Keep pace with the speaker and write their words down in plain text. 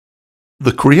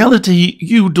The Creality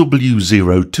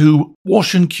UW-02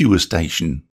 Wash and Cure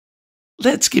Station.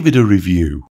 Let's give it a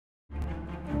review.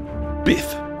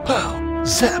 Biff, pow,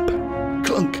 zap,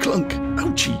 clunk, clunk,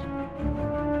 ouchie.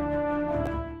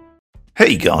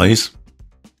 Hey guys,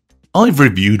 I've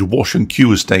reviewed wash and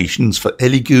cure stations for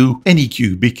VogMan,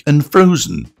 Anycubic and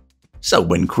Frozen. So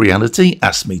when Creality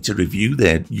asked me to review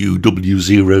their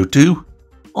UW-02,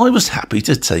 I was happy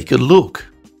to take a look.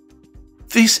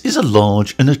 This is a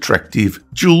large and attractive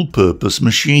dual-purpose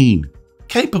machine,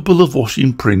 capable of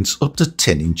washing prints up to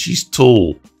 10 inches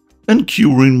tall, and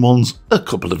curing ones a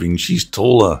couple of inches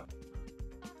taller.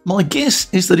 My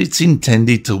guess is that it's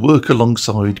intended to work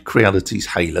alongside Creality's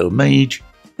Halo Mage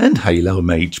and Halo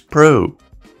Mage Pro,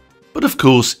 but of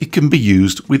course it can be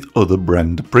used with other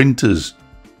brand printers.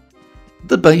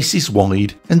 The base is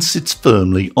wide and sits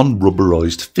firmly on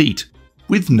rubberized feet,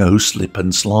 with no slip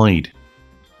and slide.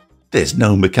 There's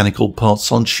no mechanical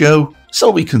parts on show, so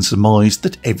we can surmise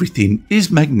that everything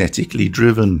is magnetically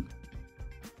driven.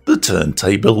 The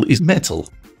turntable is metal,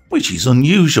 which is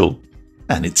unusual,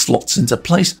 and it slots into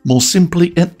place more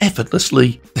simply and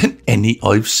effortlessly than any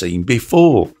I've seen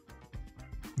before.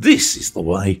 This is the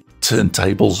way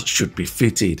turntables should be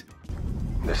fitted.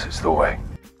 This is the way.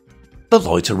 The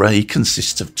light array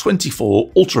consists of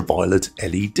 24 ultraviolet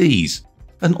LEDs,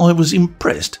 and I was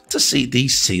impressed to see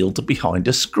these sealed behind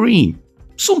a screen,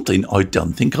 something I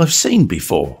don't think I've seen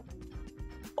before.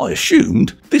 I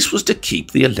assumed this was to keep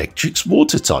the electrics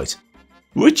watertight,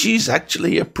 which is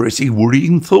actually a pretty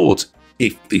worrying thought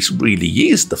if this really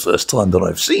is the first time that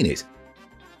I've seen it.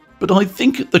 But I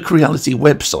think the Creality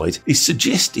website is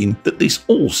suggesting that this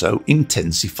also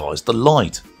intensifies the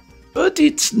light, but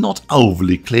it's not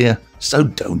overly clear, so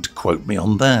don't quote me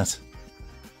on that.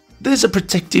 There's a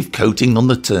protective coating on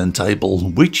the turntable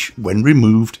which, when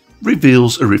removed,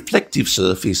 reveals a reflective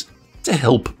surface to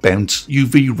help bounce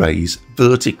UV rays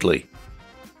vertically.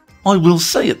 I will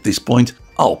say at this point,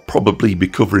 I'll probably be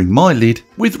covering my lid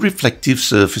with reflective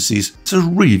surfaces to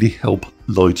really help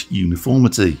light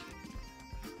uniformity.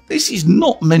 This is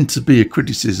not meant to be a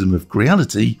criticism of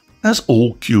Creality, as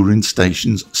all curing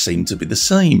stations seem to be the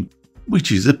same,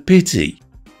 which is a pity.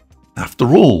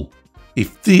 After all,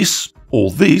 if this or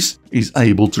this is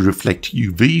able to reflect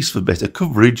UVs for better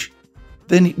coverage,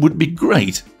 then it would be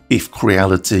great if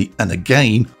Creality, and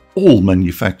again all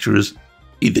manufacturers,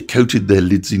 either coated their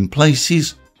lids in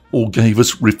places or gave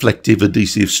us reflective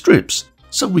adhesive strips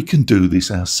so we can do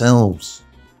this ourselves.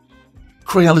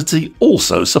 Creality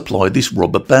also supplied this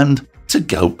rubber band to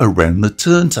go around the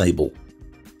turntable,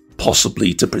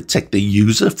 possibly to protect the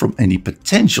user from any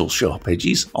potential sharp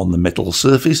edges on the metal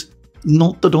surface,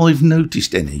 not that I've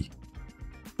noticed any,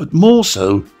 but more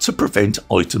so to prevent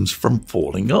items from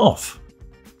falling off.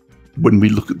 When we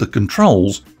look at the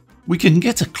controls, we can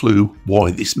get a clue why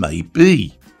this may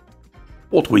be.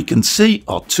 What we can see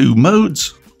are two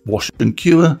modes, wash and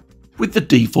cure, with the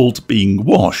default being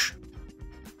wash.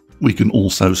 We can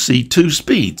also see two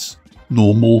speeds,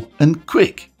 normal and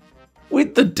quick,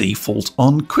 with the default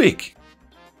on quick.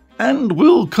 And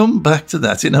we'll come back to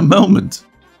that in a moment.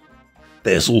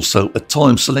 There's also a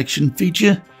time selection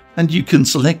feature, and you can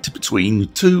select between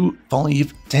 2,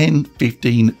 5, 10,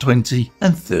 15, 20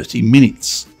 and 30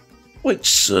 minutes, which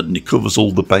certainly covers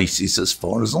all the bases as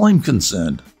far as I'm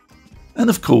concerned. And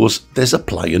of course there's a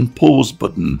play and pause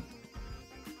button.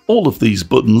 All of these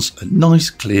buttons are nice,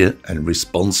 clear and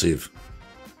responsive.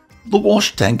 The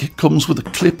wash tank comes with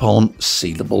a clip-on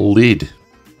sealable lid.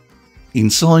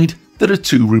 Inside there are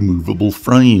two removable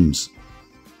frames.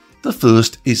 The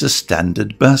first is a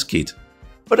standard basket,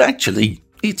 but actually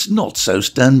it's not so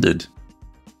standard.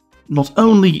 Not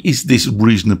only is this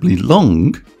reasonably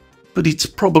long, but it's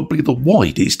probably the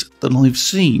widest that I've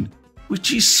seen,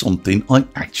 which is something I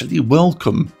actually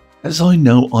welcome, as I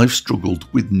know I've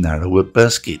struggled with narrower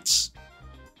baskets.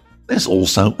 There's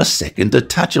also a second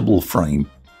attachable frame,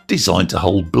 designed to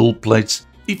hold build plates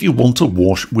if you want to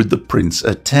wash with the prints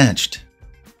attached.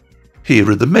 Here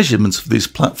are the measurements for this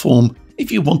platform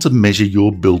if you want to measure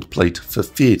your build plate for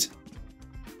fit.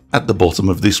 At the bottom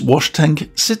of this wash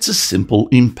tank sits a simple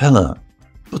impeller,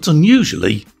 but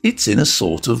unusually it's in a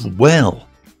sort of well.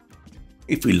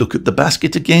 If we look at the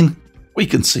basket again, we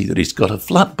can see that it's got a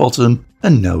flat bottom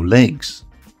and no legs,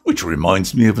 which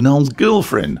reminds me of an old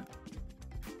girlfriend.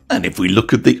 And if we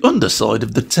look at the underside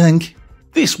of the tank,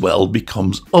 this well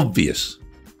becomes obvious.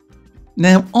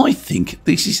 Now I think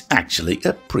this is actually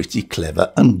a pretty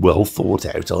clever and well thought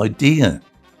out idea.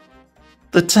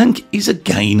 The tank is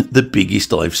again the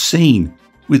biggest I've seen,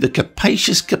 with a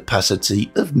capacious capacity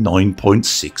of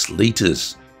 9.6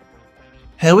 litres.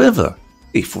 However,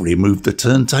 If we remove the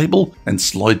turntable and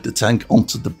slide the tank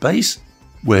onto the base,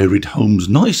 where it homes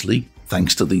nicely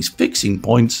thanks to these fixing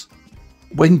points,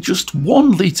 when just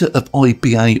 1 litre of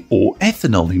IPA or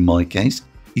ethanol in my case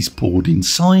is poured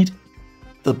inside,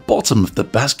 the bottom of the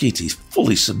basket is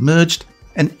fully submerged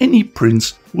and any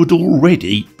prints would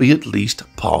already be at least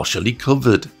partially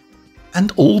covered.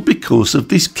 And all because of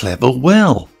this clever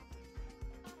well.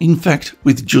 In fact,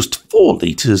 with just 4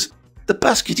 litres, the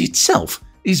basket itself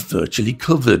is virtually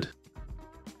covered.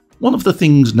 One of the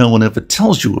things no one ever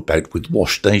tells you about with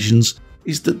wash stations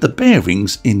is that the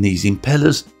bearings in these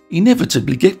impellers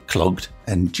inevitably get clogged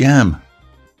and jam.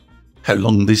 How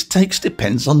long this takes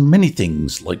depends on many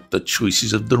things like the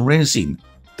choices of the resin,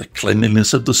 the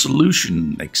cleanliness of the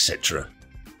solution, etc.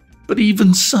 But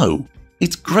even so,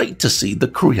 it's great to see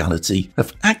that Creality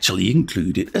have actually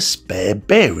included a spare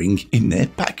bearing in their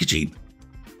packaging.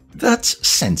 That's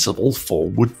sensible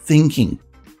forward thinking.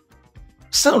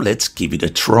 So let's give it a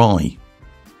try.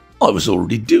 I was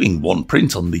already doing one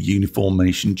print on the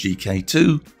Uniformation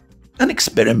GK2, an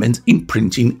experiment in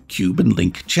printing Cuban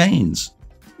link chains,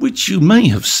 which you may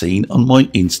have seen on my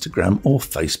Instagram or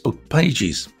Facebook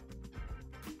pages.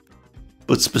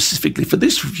 But specifically for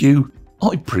this review,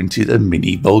 I printed a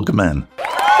mini VogMan.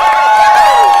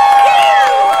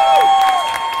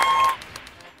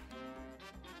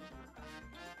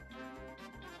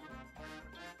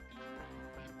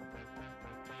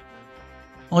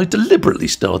 I deliberately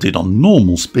started on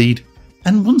normal speed,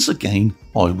 and once again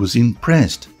I was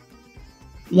impressed.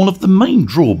 One of the main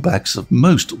drawbacks of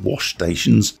most wash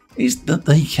stations is that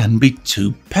they can be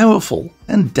too powerful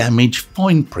and damage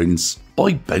fine prints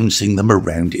by bouncing them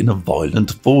around in a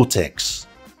violent vortex.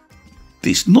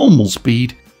 This normal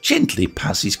speed gently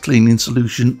passes cleaning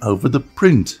solution over the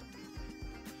print.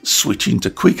 Switching to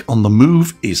quick on the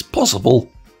move is possible,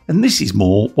 and this is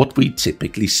more what we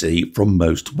typically see from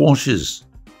most washers.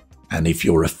 And if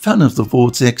you're a fan of the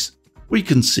vortex, we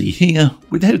can see here,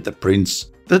 without the prints,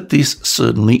 that this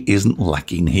certainly isn't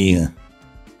lacking here.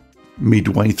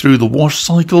 Midway through the wash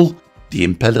cycle, the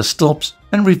impeller stops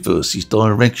and reverses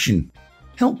direction,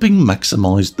 helping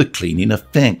maximise the cleaning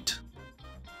effect.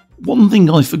 One thing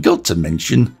I forgot to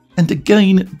mention, and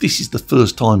again this is the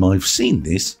first time I've seen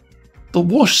this, the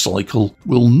wash cycle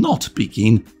will not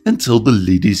begin until the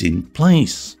lid is in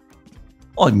place.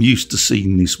 I'm used to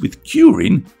seeing this with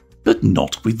curing, but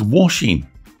not with washing.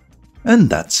 And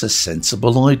that's a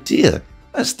sensible idea,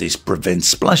 as this prevents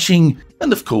splashing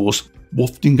and of course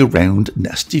wafting around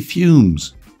nasty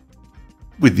fumes.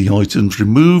 With the items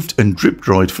removed and drip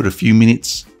dried for a few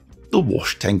minutes, the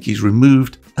wash tank is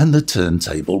removed and the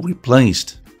turntable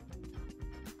replaced.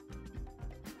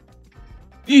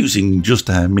 Using just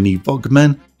our mini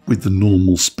VogMan with the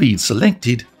normal speed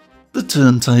selected, the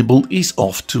turntable is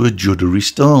off to a juddery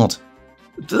start,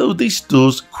 though this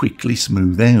does quickly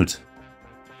smooth out.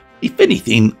 If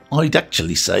anything, I'd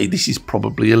actually say this is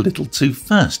probably a little too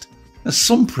fast, as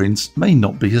some prints may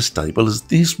not be as stable as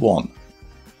this one.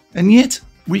 And yet,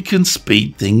 we can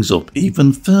speed things up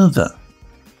even further.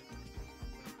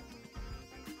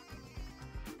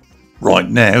 Right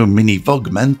now, Mini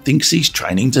VogMan thinks he's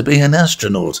training to be an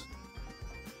astronaut.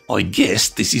 I guess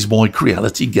this is why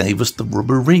Creality gave us the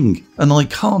rubber ring, and I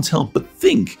can't help but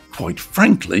think, quite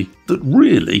frankly, that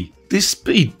really, this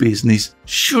speed business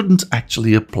shouldn't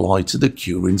actually apply to the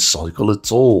curing cycle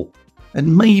at all,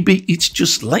 and maybe it's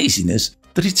just laziness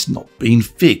that it's not been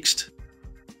fixed.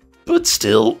 But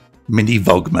still, Mini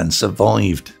VogMan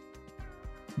survived.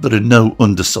 There are no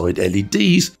underside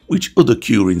LEDs, which other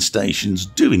curing stations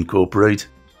do incorporate,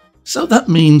 so that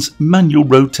means manual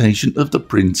rotation of the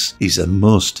prints is a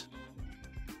must.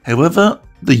 However,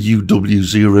 the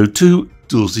UW-02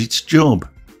 does its job.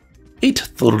 It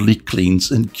thoroughly cleans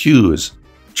and cures,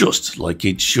 just like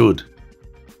it should.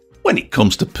 When it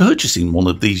comes to purchasing one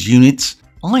of these units,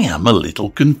 I am a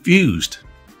little confused.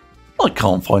 I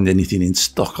can't find anything in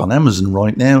stock on Amazon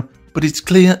right now, but it's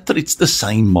clear that it's the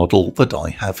same model that I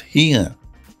have here.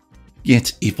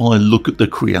 Yet if I look at the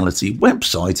Creality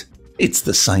website, it's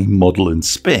the same model and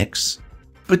specs,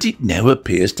 but it now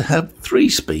appears to have 3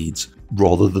 speeds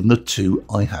rather than the 2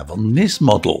 I have on this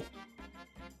model.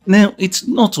 Now, it's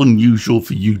not unusual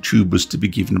for YouTubers to be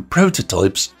given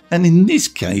prototypes, and in this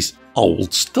case,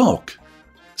 old stock.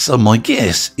 So my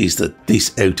guess is that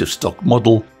this out-of-stock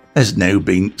model has now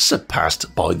been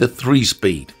surpassed by the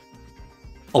 3-speed.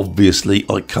 Obviously,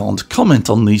 I can't comment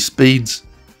on these speeds,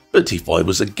 but if I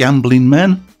was a gambling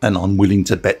man, and I'm willing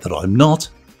to bet that I'm not,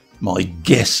 my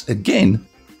guess again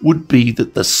would be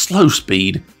that the slow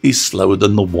speed is slower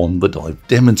than the one that I've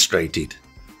demonstrated.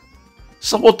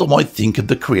 So what do I think of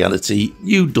the Creality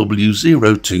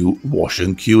UW-02 wash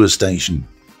and cure station?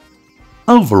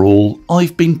 Overall,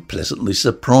 I've been pleasantly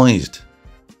surprised.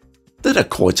 There are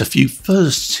quite a few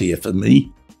firsts here for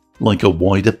me, like a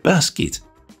wider basket,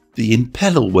 the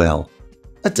impeller well,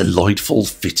 a delightful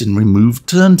fit and remove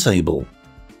turntable,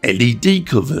 LED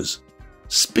covers,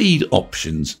 speed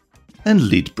options, and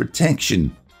lid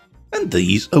protection. And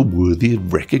these are worthy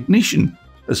of recognition,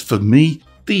 as for me,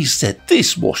 these set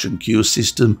this wash and cure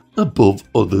system above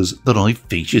others that I've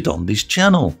featured on this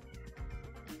channel.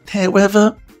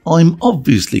 However, I'm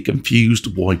obviously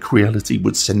confused why Creality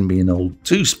would send me an old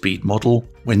 2-speed model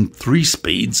when 3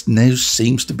 speeds now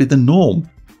seems to be the norm,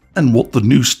 and what the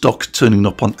new stock turning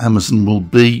up on Amazon will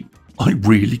be, I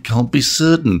really can't be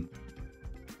certain.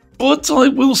 But I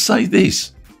will say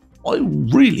this, I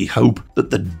really hope that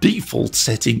the default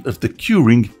setting of the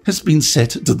curing has been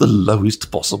set to the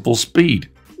lowest possible speed,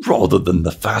 rather than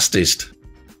the fastest.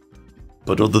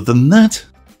 But other than that,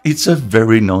 it's a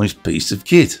very nice piece of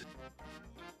kit.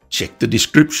 Check the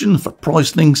description for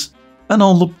price links, and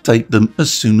I'll update them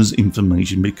as soon as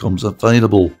information becomes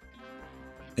available.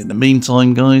 In the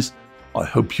meantime guys, I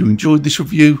hope you enjoyed this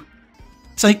review.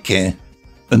 Take care,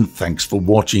 and thanks for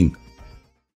watching.